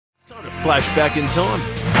Flashback in time.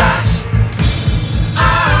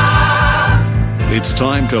 It's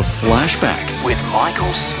time to Flashback with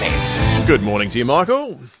Michael Smyth. Good morning to you,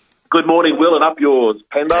 Michael. Good morning, Will, and up yours,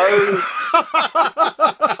 Pendo.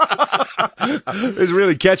 It's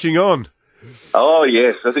really catching on. Oh,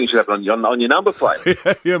 yes. I think you should have it on your number plate.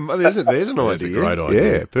 Yeah, there's an idea. That's a great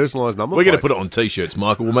idea. Yeah, personalised number We're going to plate. put it on T-shirts,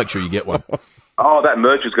 Michael. We'll make sure you get one. Oh, that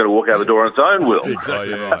merchant's going to walk out the door on its own, Will.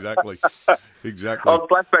 Exactly. Oh, yeah. Exactly. On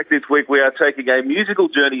Flashback this week, we are taking a musical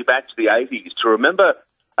journey back to the 80s to remember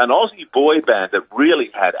an Aussie boy band that really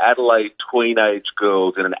had Adelaide tween-age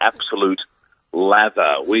girls in an absolute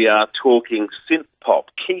lather. We are talking synth pop,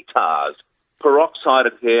 keytars,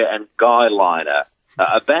 peroxided hair, and guy liner.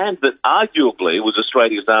 A band that arguably was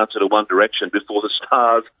Australia's answer to One Direction before the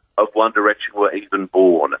stars of One Direction were even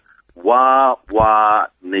born. Wa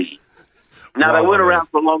Nee. Now, they weren't around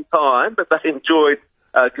for a long time, but they enjoyed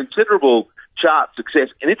considerable chart success,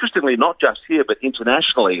 and interestingly, not just here, but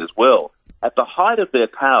internationally as well. At the height of their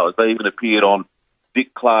powers, they even appeared on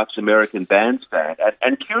Dick Clark's American Bandstand,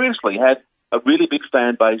 and curiously had a really big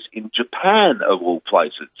fan base in Japan, of all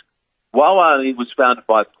places. Wa Nee was founded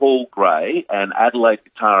by Paul Gray and Adelaide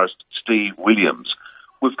guitarist Steve Williams.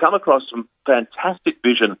 We've come across some fantastic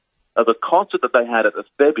vision of a concert that they had at the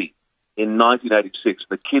Thebby in 1986.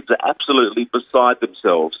 The kids are absolutely beside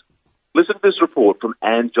themselves. Listen to this report from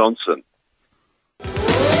Ann Johnson.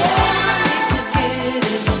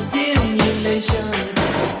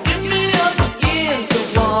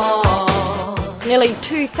 Nearly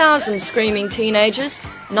 2,000 screaming teenagers,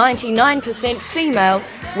 99% female,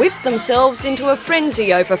 whipped themselves into a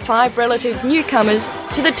frenzy over 5 relative newcomers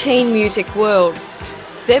to the teen music world.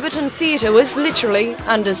 Theberton Theatre was literally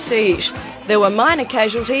under siege. There were minor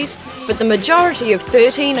casualties, but the majority of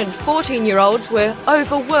 13 and 14-year-olds were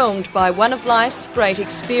overwhelmed by one of life's great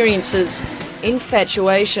experiences,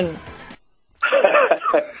 infatuation.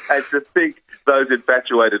 And to think those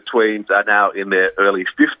infatuated tweens are now in their early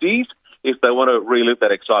 50s. If they want to relive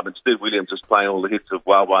that excitement, Steve Williams is playing all the hits of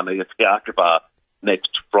Wa Nee at the Arca Bar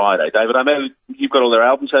next Friday. David, I know you've got all their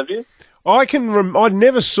albums, have you? I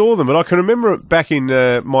never saw them, but I can remember it back in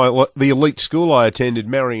the elite school I attended,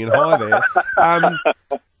 Marion High there.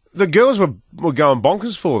 The girls were going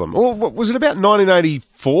bonkers for them. Or was it about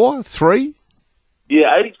 1984, 3?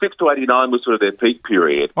 Yeah, 86 to 89 was sort of their peak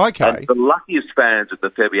period. Okay. And the luckiest fans at the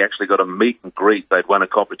Thebby actually got a meet and greet. They'd won a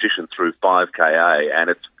competition through 5KA, and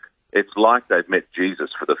it's like they've met Jesus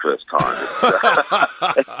for the first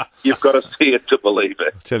time. You've got to see it to believe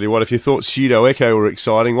it. Tell you what, if you thought Pseudo Echo were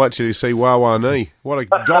exciting, wait till you see Wa Nee. What a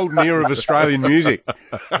golden era of Australian music.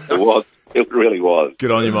 It was. It really was.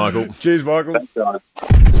 Good on you, Michael. Cheers, Michael. Thanks, guys.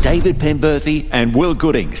 David Penberthy and Will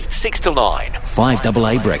Goodings, 6 to 9,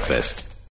 5AA Breakfast.